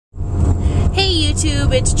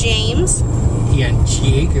YouTube, it's James. And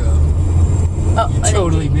Jacob. Oh, you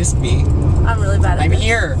totally missed me. I'm really bad at I'm this.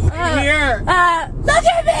 here. I'm here. Look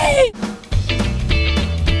at me!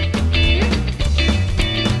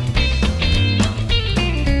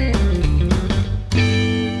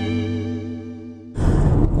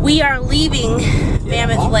 We are leaving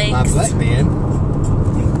Mammoth Lakes. My butt, man.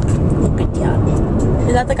 Good job.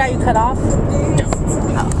 Is that the guy you cut off? No.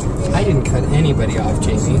 Oh. I didn't cut anybody off,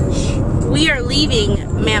 Jamie. We are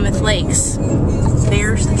leaving Mammoth Lakes.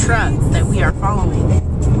 There's the truck that we are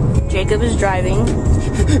following. Jacob is driving.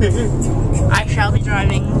 I shall be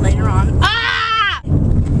driving later on. Ah!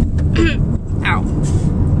 Ow.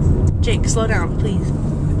 Jake, slow down, please.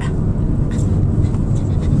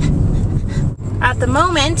 At the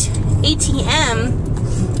moment, ATM,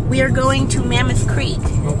 we are going to Mammoth Creek.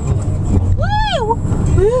 Woo!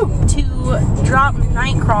 Woo! To drop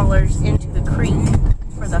night crawlers into the creek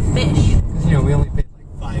for the fish. You know, we only paid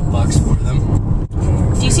like $5 for them.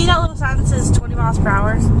 Do you see that little sign that says 20 miles per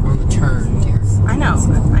hour? On the turn, dear. I know.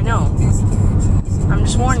 I'm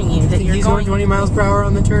just warning you that you're he's going 20 miles per hour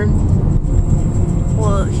on the turn?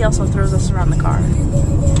 Well, he also throws us around the car.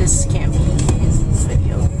 This can't be his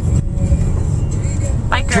video.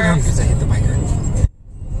 Biker. Because I hit the biker.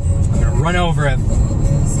 I'm gonna run over him.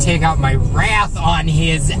 Take out my wrath on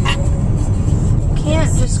his.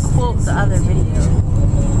 Can't just quote the other video.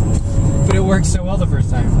 But it worked so well the first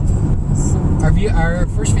time. Our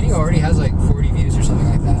first video already has like 40 views or something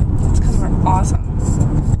like that. It's because we're awesome.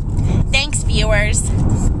 Thanks, viewers.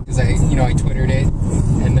 Because I Twittered it,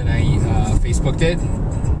 and then I Facebooked it.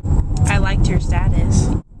 I liked your status.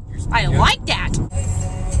 I like that.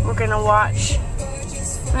 We're gonna watch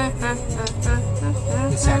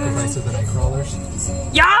The sacrifice of the night crawlers.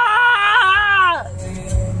 Yeah!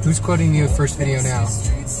 Who's quoting the first video now?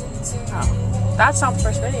 Oh, that's not the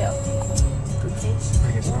first video. Fruitcase.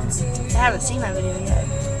 I guess not. I haven't seen that video yet.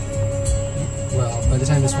 Well, by the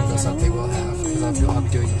time this one goes up, they will have. Because I'll be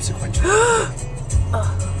doing them sequentially.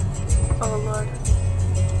 Oh Lord.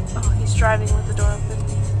 Oh, he's driving with the door open.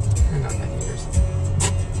 They're not that years.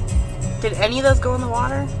 Did any of those go in the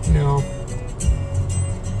water? No.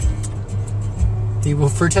 They will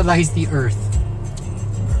fertilize the earth.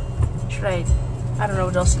 Should I don't know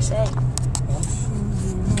what else to say.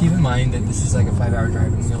 Keep in mind that this is like a 5-hour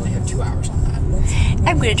drive and we only have 2 hours on that.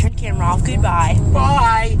 I'm going to turn the camera off. Goodbye.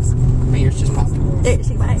 Bye! My ears just popped.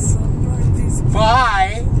 Say bye.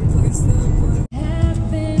 Bye!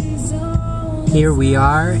 Here we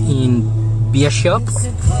are in Brea.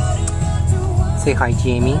 Say hi,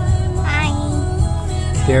 Jamie. Hi.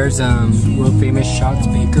 There's world famous Shots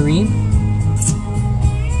Bakery.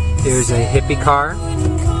 There's a hippie car.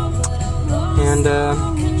 And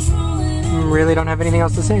really don't have anything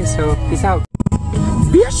else to say, so peace out.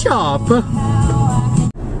 Bishop!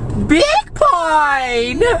 Big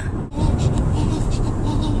Pine!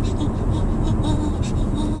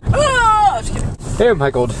 Oh, just kidding. Hey,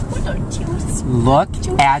 Michael. What the deuce? Look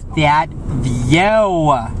at that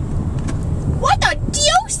view! What the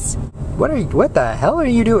deuce? What the hell are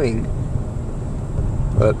you doing?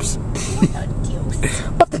 Oops. What the deuce?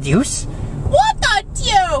 What the deuce? What the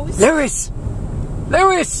deuce? Lewis!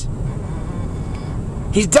 Lewis!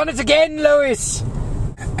 He's done it again, Lewis!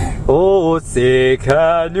 Oh, say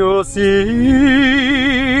can you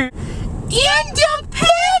see?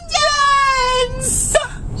 Independence!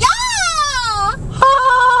 Yeah!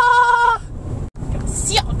 Ah!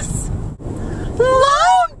 Sucks.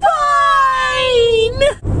 Lone Pine!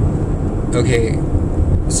 Okay,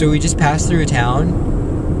 so we just passed through a town,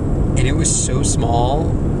 and it was so small,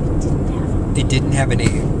 it didn't have a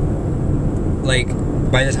name. Like,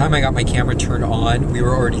 by the time I got my camera turned on, we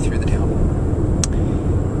were already through the town.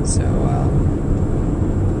 So,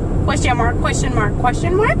 Question mark, question mark,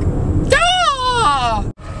 question mark? Ah!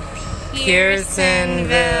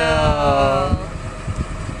 Pearsonville.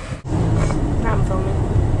 I'm filming.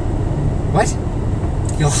 What?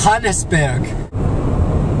 Johannesburg.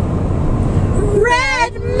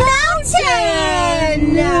 Red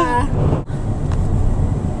Mountain!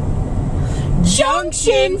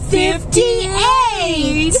 Junction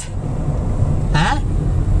 58! Huh?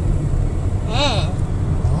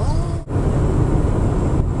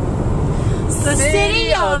 The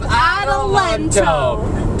city of Adelanto.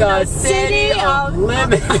 The city of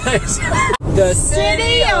limitless. The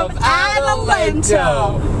city of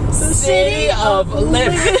Adelanto. The city of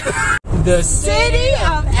limitless. The city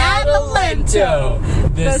of Adelanto.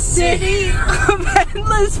 The city of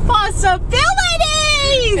endless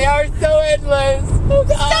possibilities! They are so endless.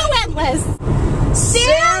 So endless!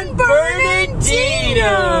 San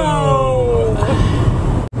Bernardino!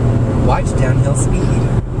 Why watch downhill speed.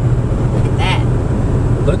 Look at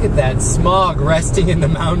that. Look at that smog resting in the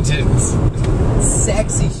mountains.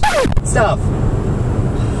 Sexy stuff.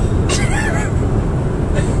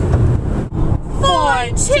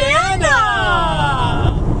 410.